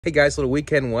Hey guys, little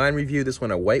weekend wine review. This one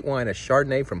a white wine, a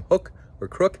Chardonnay from Hook or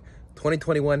Crook,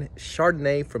 2021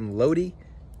 Chardonnay from Lodi,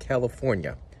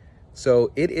 California.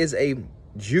 So it is a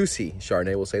juicy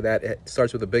Chardonnay, we'll say that. It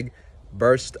starts with a big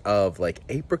burst of like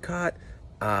apricot,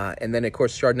 and then of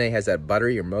course Chardonnay has that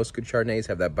buttery, or most good Chardonnays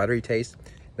have that buttery taste.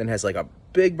 Then has like a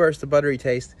big burst of buttery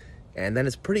taste, and then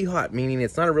it's pretty hot, meaning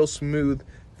it's not a real smooth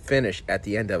finish at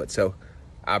the end of it. So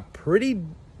a pretty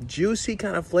juicy,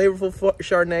 kind of flavorful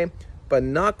Chardonnay, but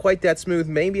not quite that smooth.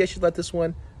 Maybe I should let this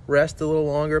one rest a little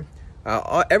longer.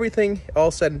 Everything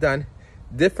all said and done,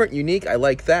 different, unique, I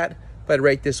like that, but I'd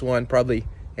rate this one probably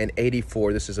an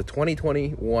 84. This is a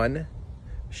 2021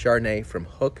 Chardonnay from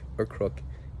Hook or Crook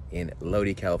in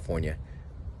Lodi, California.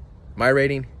 My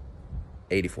rating,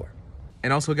 84.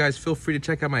 And also guys, feel free to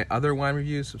check out my other wine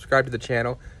reviews, subscribe to the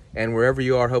channel, and wherever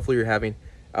you are, hopefully you're having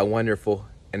a wonderful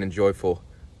and enjoyable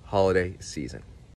holiday season.